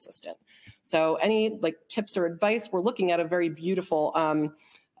stuff consistent. So any tips or advice? We're looking at a very beautiful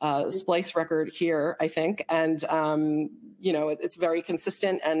splice record here, I think. And, it's very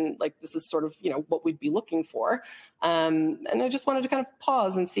consistent, and this is sort of, what we'd be looking for. And I just wanted to kind of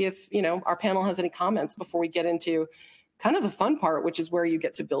pause and see if, our panel has any comments before we get into kind of the fun part, which is where you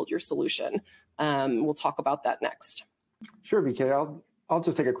get to build your solution. We'll talk about that next. Sure, VK. I'll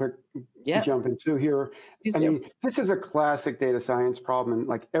just take a quick jump into here. This is a classic data science problem. And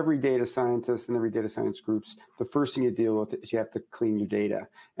like every data scientist and every data science groups, the first thing you deal with is you have to clean your data.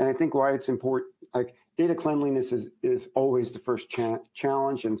 And I think why it's important, data cleanliness is always the first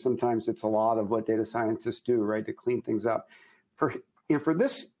challenge. And sometimes it's a lot of what data scientists do, right, to clean things up. For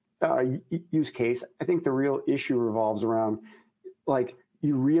this use case, I think the real issue revolves around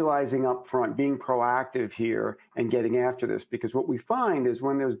you realizing up front, being proactive here and getting after this, because what we find is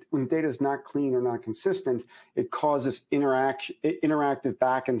when data is not clean or not consistent, it causes interactive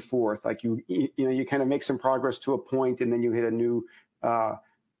back and forth. You kind of make some progress to a point, and then you hit a new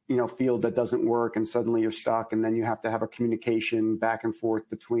field that doesn't work, and suddenly you're stuck, and then you have to have a communication back and forth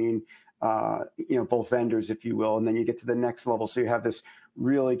between both vendors, if you will, and then you get to the next level. So you have this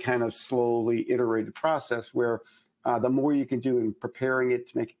really kind of slowly iterated process where the more you can do in preparing it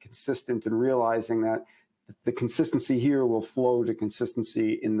to make it consistent, and realizing that the consistency here will flow to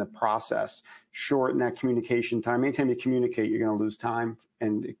consistency in the process, shorten that communication time. Anytime you communicate, you're going to lose time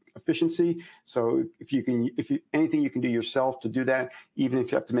and efficiency. So anything you can do yourself to do that, even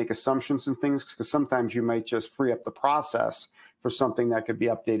if you have to make assumptions and things, because sometimes you might just free up the process for something that could be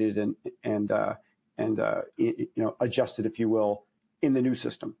updated and adjusted, if you will, in the new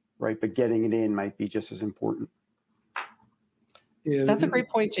system, right? But getting it in might be just as important. Yeah. That's a great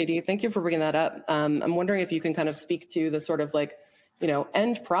point, JD. Thank you for bringing that up. I'm wondering if you can kind of speak to the sort of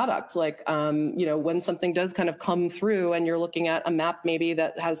end product, when something does kind of come through and you're looking at a map maybe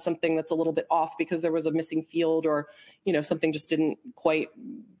that has something that's a little bit off because there was a missing field, or, something just didn't quite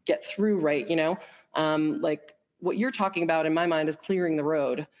get through right, what you're talking about in my mind is clearing the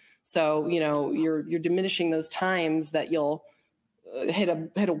road. So, you're diminishing those times that you'll hit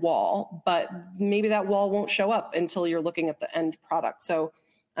a wall, but maybe that wall won't show up until you're looking at the end product. So,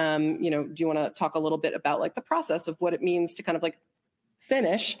 do you want to talk a little bit about the process of what it means to kind of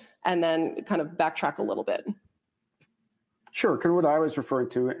finish and then kind of backtrack a little bit? Sure. Because what I was referring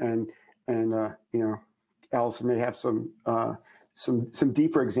to, and Alyson may have some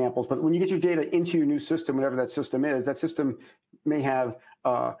deeper examples, but when you get your data into your new system, whatever that system is, that system may have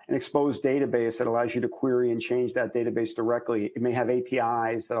an exposed database that allows you to query and change that database directly. It may have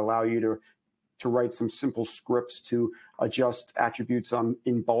APIs that allow you to write some simple scripts to adjust attributes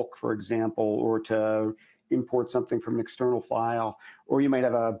in bulk, for example, or to import something from an external file. Or you might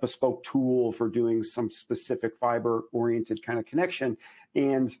have a bespoke tool for doing some specific fiber-oriented kind of connection.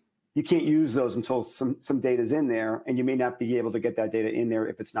 And you can't use those until some data is in there, and you may not be able to get that data in there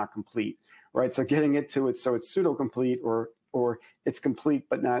if it's not complete, right? So getting it to it so it's pseudo-complete or it's complete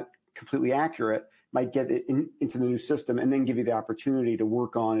but not completely accurate might get it into the new system and then give you the opportunity to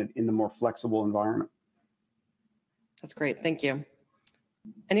work on it in the more flexible environment. That's great. Thank you.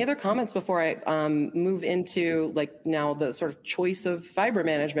 Any other comments before I move into like now the sort of choice of fiber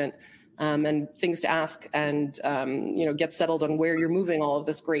management and things to ask and get settled on where you're moving all of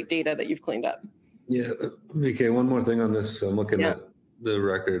this great data that you've cleaned up? Yeah, VK, one more thing on this. I'm looking at the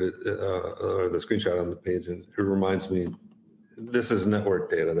record or the screenshot on the page, and it reminds me, this is network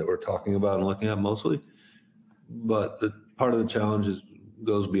data that we're talking about and looking at mostly, but part of the challenge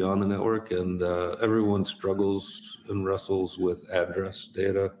goes beyond the network, and everyone struggles and wrestles with address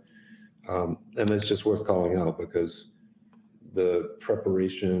data, and it's just worth calling out because the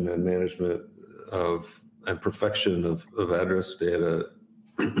preparation and management and perfection of address data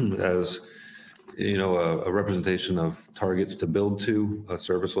as a representation of targets to build to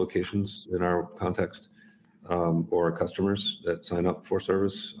service locations in our context, or customers that sign up for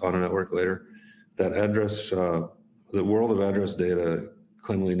service on a network later. That address, the world of address data,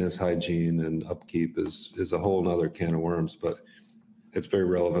 cleanliness, hygiene, and upkeep is a whole nother can of worms, but it's very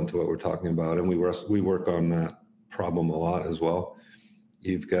relevant to what we're talking about. And we work on that problem a lot as well.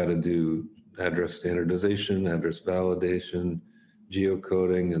 You've got to do address standardization, address validation,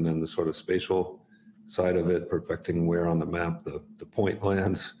 geocoding, and then the sort of spatial side of it, perfecting where on the map the point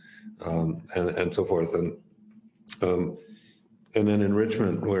lands, and so forth. And then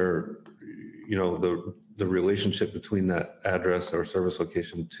enrichment, where the relationship between that address or service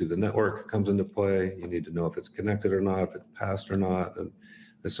location to the network comes into play. You need to know if it's connected or not, if it's passed or not. And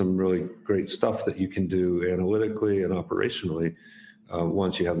there's some really great stuff that you can do analytically and operationally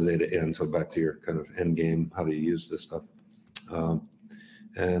once you have the data in. So back to your kind of end game, how do you use this stuff?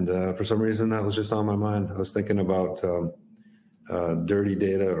 And for some reason, that was just on my mind. I was thinking about dirty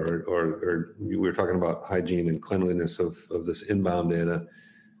data, or we were talking about hygiene and cleanliness of this inbound data.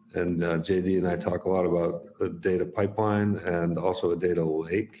 And JD and I talk a lot about a data pipeline and also a data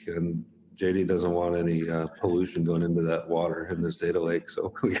lake. And JD doesn't want any pollution going into that water in this data lake,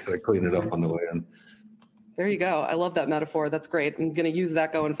 so we got to clean it up on the way in. There you go. I love that metaphor. That's great. I'm going to use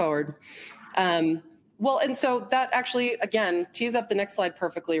that going forward. Well, and so that actually, again, tees up the next slide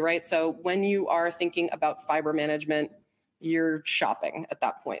perfectly, right? So when you are thinking about fiber management, you're shopping at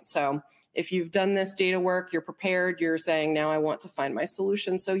that point. So if you've done this data work, you're prepared, you're saying, now I want to find my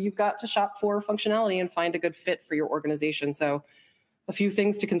solution. So you've got to shop for functionality and find a good fit for your organization. So a few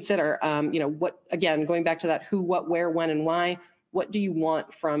things to consider, again, going back to that who, what, where, when, and why, what do you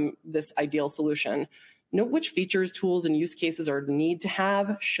want from this ideal solution? Note which features, tools, and use cases are need to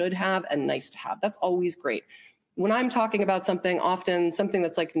have, should have, and nice to have. That's always great. When I'm talking about something, often something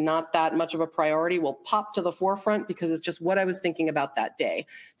that's like not that much of a priority will pop to the forefront because it's just what I was thinking about that day.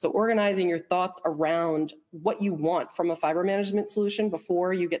 So organizing your thoughts around what you want from a fiber management solution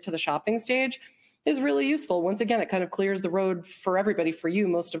before you get to the shopping stage is really useful. Once again, it kind of clears the road for everybody, for you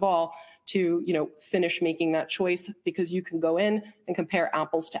most of all, to finish making that choice, because you can go in and compare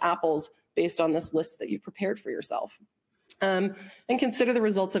apples to apples based on this list that you've prepared for yourself. And consider the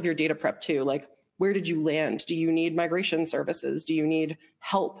results of your data prep too. Like, where did you land? Do you need migration services? Do you need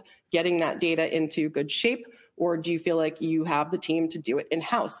help getting that data into good shape? Or do you feel like you have the team to do it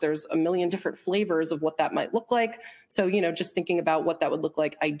in-house? There's a million different flavors of what that might look like. So, just thinking about what that would look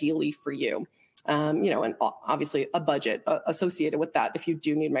like ideally for you. And obviously a budget associated with that if you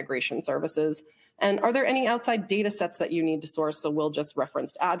do need migration services. And are there any outside data sets that you need to source? So we'll just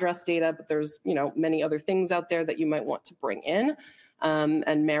reference address data, but there's, many other things out there that you might want to bring in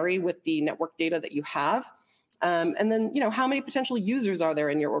and marry with the network data that you have. And then, how many potential users are there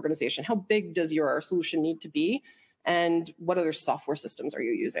in your organization? How big does your solution need to be? And what other software systems are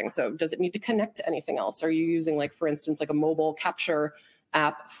you using? So does it need to connect to anything else? Are you using, like, for instance, like a mobile capture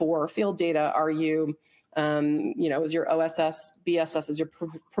app for field data? Are you, is your OSS, BSS, is your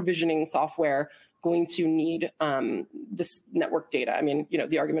provisioning software going to need this network data? I mean,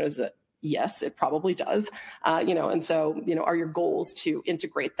 the argument is that yes, it probably does. And so, are your goals to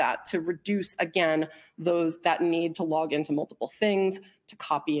integrate that to reduce, again, that need to log into multiple things, to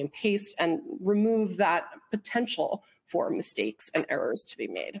copy and paste, and remove that potential for mistakes and errors to be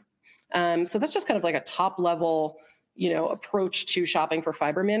made. So that's just kind of like a top level, approach to shopping for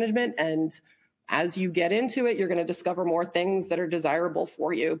fiber management. And as you get into it, you're going to discover more things that are desirable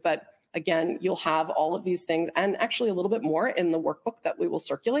for you. But again, you'll have all of these things and actually a little bit more in the workbook that we will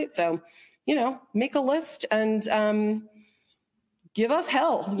circulate. So, make a list and give us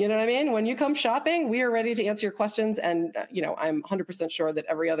hell. You know what I mean? When you come shopping, we are ready to answer your questions. And, I'm 100% sure that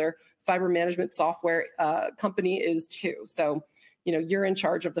every other fiber management software company is too. So, you're in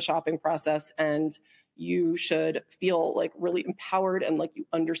charge of the shopping process, and you should feel like really empowered and like you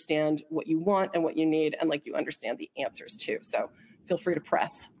understand what you want and what you need, and like you understand the answers too. So feel free to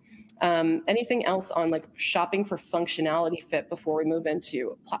press. Anything else on like shopping for functionality fit before we move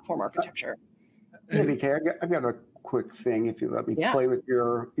into platform architecture? Yeah, VK, I've got a quick thing, if you let me play with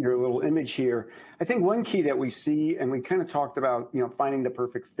your little image here. I think one key that we see, and we kind of talked about, finding the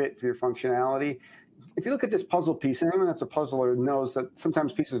perfect fit for your functionality. If you look at this puzzle piece, and anyone that's a puzzler knows that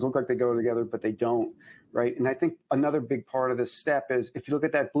sometimes pieces look like they go together, but they don't, right? And I think another big part of this step is, if you look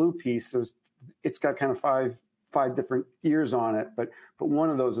at that blue piece, it's got kind of five different ears on it, but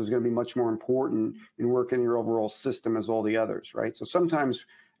one of those is going to be much more important in working your overall system as all the others, right? So sometimes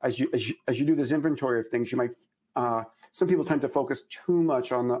as you do this inventory of things, you might some people tend to focus too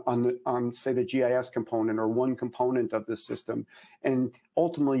much on say the GIS component or one component of the system, and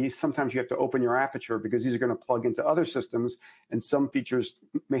ultimately sometimes you have to open your aperture, because these are going to plug into other systems, and some features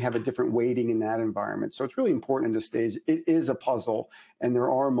may have a different weighting in that environment. So it's really important in this stage. It is a puzzle, and there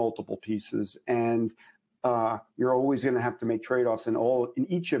are multiple pieces, and you're always going to have to make trade-offs in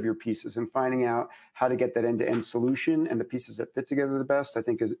each of your pieces, and finding out how to get that end-to-end solution and the pieces that fit together the best, I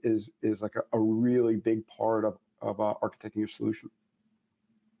think is like a really big part of architecting your solution.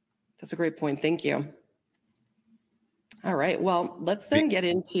 That's a great point. Thank you. All right. Well, let's then get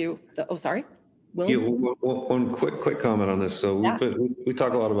into the. Oh, sorry. William? Yeah, one quick comment on this. So we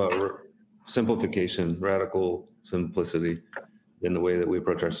talk a lot about simplification, radical simplicity in the way that we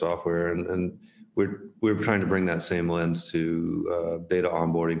approach our software, and we're trying to bring that same lens to data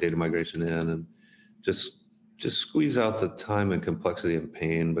onboarding, data migration in, and just squeeze out the time and complexity and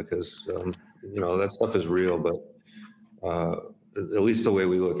pain, because that stuff is real, but at least the way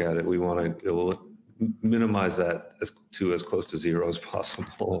we look at it, we want to minimize that as close to zero as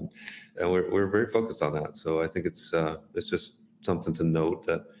possible, and we're very focused on that. So I think it's just something to note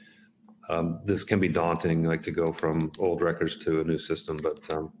that this can be daunting, like to go from old records to a new system, but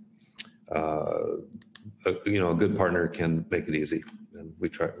a good partner can make it easy, and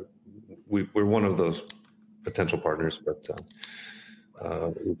we're one of those potential partners, but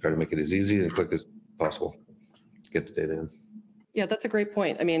we try to make it as easy and quick as possible to get the data in. Yeah, that's a great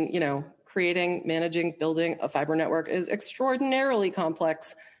point. I mean, creating, managing, building a fiber network is extraordinarily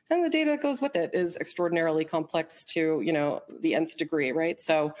complex, and the data that goes with it is extraordinarily complex to, the nth degree, right?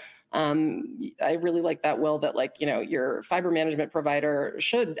 So I really like that, Will, that your fiber management provider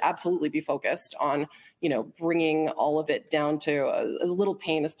should absolutely be focused on, bringing all of it down to as little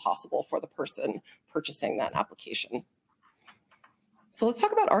pain as possible for the person purchasing that application. So let's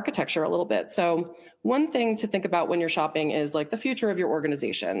talk about architecture a little bit. So one thing to think about when you're shopping is like the future of your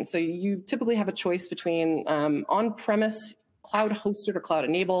organization. So you typically have a choice between on-premise, cloud hosted or cloud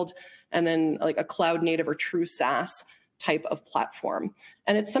enabled, and then like a cloud native or true SaaS type of platform.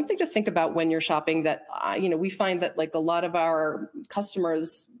 And it's something to think about when you're shopping that, we find that like a lot of our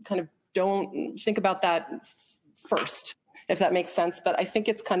customers kind of don't think about that first, if that makes sense. But I think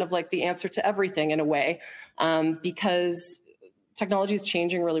it's kind of like the answer to everything in a way, because technology is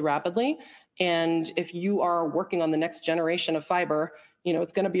changing really rapidly. And if you are working on the next generation of fiber,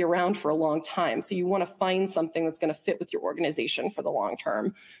 it's going to be around for a long time. So you want to find something that's going to fit with your organization for the long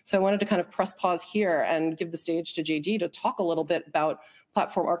term. So I wanted to kind of press pause here and give the stage to JD to talk a little bit about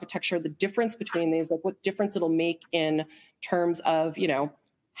platform architecture, the difference between these, like what difference it'll make in terms of,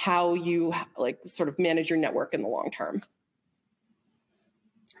 how you like sort of manage your network in the long term.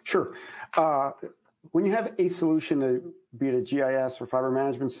 Sure. When you have a solution, be it a GIS or fiber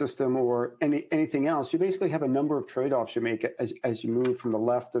management system or anything else, you basically have a number of trade-offs you make as you move from the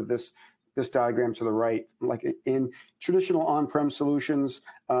left of this diagram to the right. Like in traditional on-prem solutions,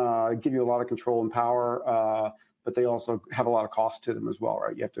 give you a lot of control and power, but they also have a lot of cost to them as well,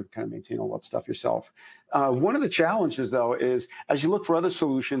 right? You have to kind of maintain all that stuff yourself. One of the challenges, though, is as you look for other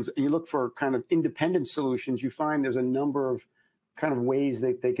solutions and you look for kind of independent solutions, you find there's a number of kind of ways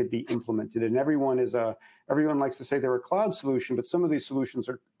that they could be implemented. And everyone likes to say they're a cloud solution, but some of these solutions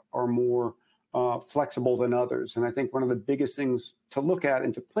are more flexible than others. And I think one of the biggest things to look at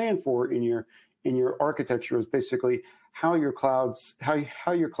and to plan for in your architecture is basically how your cloud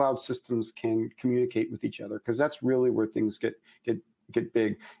systems can communicate with each other, because that's really where things get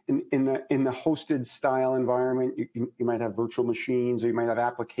big. In the hosted style environment, you might have virtual machines, or you might have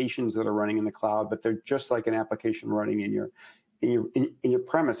applications that are running in the cloud, but they're just like an application running in your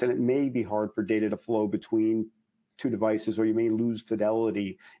premise, and it may be hard for data to flow between two devices, or you may lose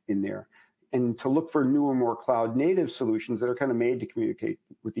fidelity in there. and to look for newer, more cloud native solutions that are kind of made to communicate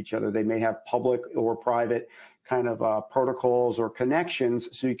with each other. They may have public or private kind of protocols or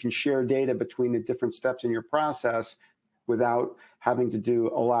connections, so you can share data between the different steps in your process without having to do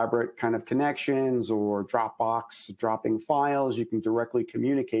elaborate kind of connections or Dropbox dropping files. You can directly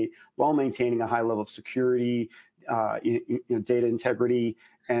communicate while maintaining a high level of security, data integrity,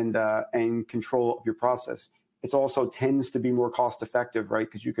 and control of your process. It also tends to be more cost effective, right?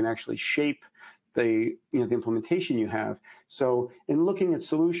 Because you can actually shape the implementation you have. So in looking at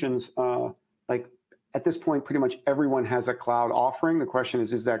solutions, like at this point, pretty much everyone has a cloud offering. The question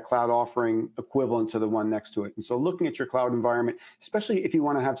is that cloud offering equivalent to the one next to it? And so looking at your cloud environment, especially if you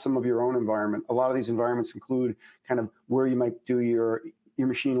want to have some of your own environment, a lot of these environments include kind of where you might do your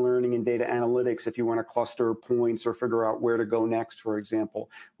machine learning and data analytics if you want to cluster points or figure out where to go next, for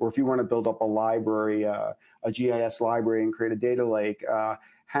example, or if you want to build up a library, a GIS library and create a data lake,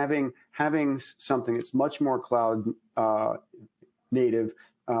 having something that's much more cloud native,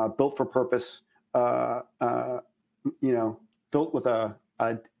 built for purpose, built with a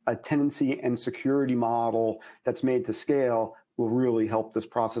tenancy and security model that's made to scale will really help this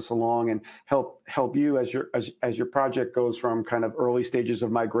process along and help you as your project goes from kind of early stages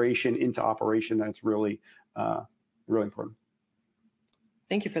of migration into operation. That's really really important.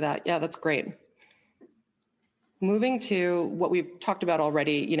 Thank you for that. Yeah, that's great. Moving to what we've talked about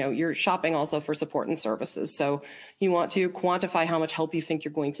already, you're shopping also for support and services. So you want to quantify how much help you think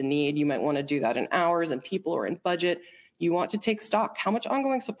you're going to need. You might want to do that in hours and people or in budget. You want to take stock. How much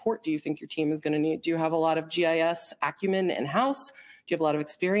ongoing support do you think your team is going to need? Do you have a lot of GIS acumen in-house? Do you have a lot of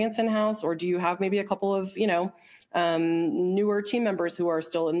experience in-house? Or do you have maybe a couple of, newer team members who are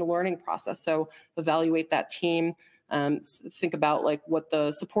still in the learning process? So evaluate that team. Think about like what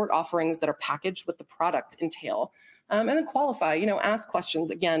the support offerings that are packaged with the product entail. And then qualify, ask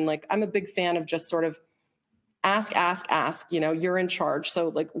questions. Again, like I'm a big fan of just sort of ask, you're in charge. So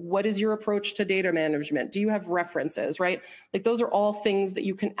like, what is your approach to data management? Do you have references, right? Like those are all things that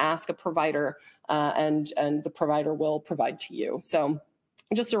you can ask a provider and the provider will provide to you. So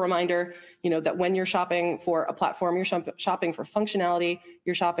just a reminder, that when you're shopping for a platform, you're shopping for functionality,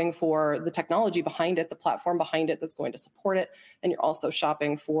 you're shopping for the technology behind it, the platform behind it that's going to support it. And you're also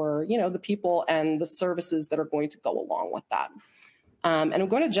shopping for, the people and the services that are going to go along with that. And I'm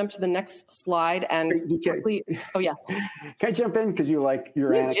going to jump to the next slide and quickly. Oh yes. Can I jump in because you like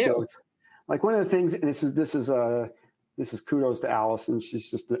your Please anecdotes? Do. Like one of the things, and this is kudos to Alyson. She's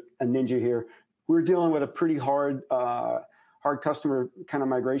just a ninja here. We're dealing with a pretty hard customer kind of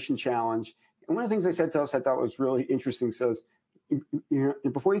migration challenge. And one of the things they said to us I thought was really interesting says,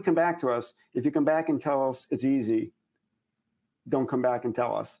 before you come back to us, if you come back and tell us it's easy, don't come back and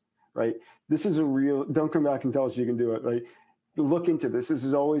tell us, right? This is don't come back and tell us you can do it, right? Look into this. This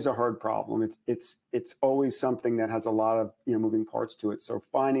is always a hard problem. It's always something that has a lot of moving parts to it. So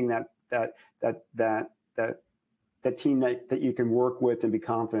finding that team that you can work with and be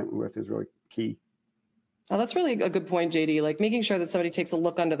confident with is really key. Oh, that's really a good point, JD. Like making sure that somebody takes a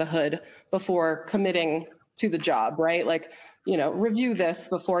look under the hood before committing to the job, right? Like, review this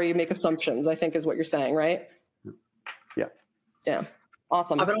before you make assumptions, I think is what you're saying, right? Yeah. Yeah.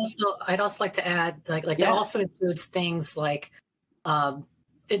 Awesome. I'd also like to add, it also includes things like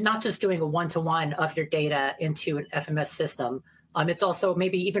not just doing a one-to-one of your data into an FMS system. It's also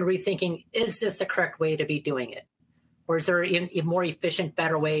maybe even rethinking, is this the correct way to be doing it? Or is there a more efficient,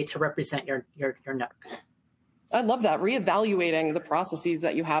 better way to represent your network? I love that. Reevaluating the processes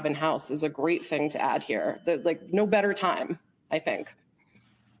that you have in-house is a great thing to add here. No better time, I think.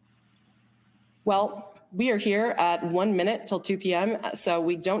 Well, we are here at 1 minute till 2 p.m. So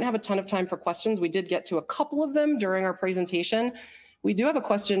we don't have a ton of time for questions. We did get to a couple of them during our presentation. We do have a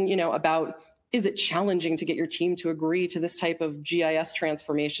question, about, is it challenging to get your team to agree to this type of GIS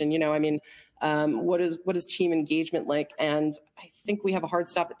transformation? What is team engagement like? And I think we have a hard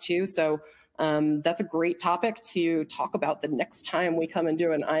stop at 2. So that's a great topic to talk about the next time we come and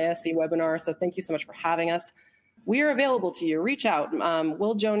do an ISE webinar. So thank you so much for having us. We are available to you. Reach out.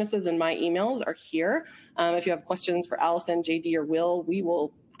 Will Jonas's and my emails are here. If you have questions for Alyson, JD, or Will, we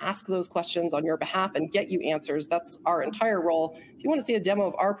will ask those questions on your behalf and get you answers. That's our entire role. If you want to see a demo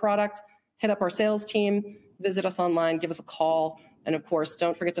of our product, hit up our sales team, visit us online, give us a call. And of course,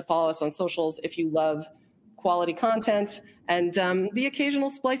 don't forget to follow us on socials if you love quality content and the occasional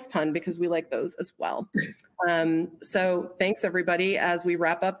splice pun, because we like those as well. So thanks, everybody. As we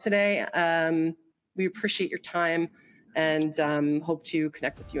wrap up today, we appreciate your time and hope to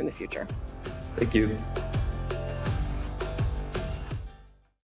connect with you in the future. Thank you.